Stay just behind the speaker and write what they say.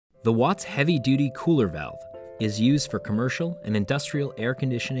The Watts heavy-duty cooler valve is used for commercial and industrial air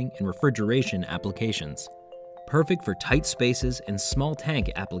conditioning and refrigeration applications. Perfect for tight spaces and small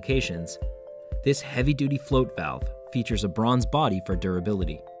tank applications, this heavy-duty float valve features a bronze body for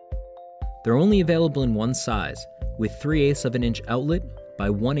durability. They're only available in one size, with 3/8 of an inch outlet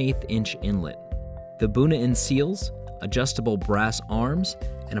by 1/8 inch inlet. The Buna-In seals, adjustable brass arms,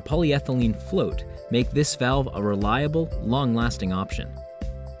 and a polyethylene float make this valve a reliable, long-lasting option.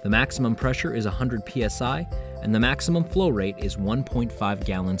 The maximum pressure is 100 psi, and the maximum flow rate is 1.5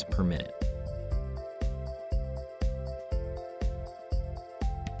 gallons per minute.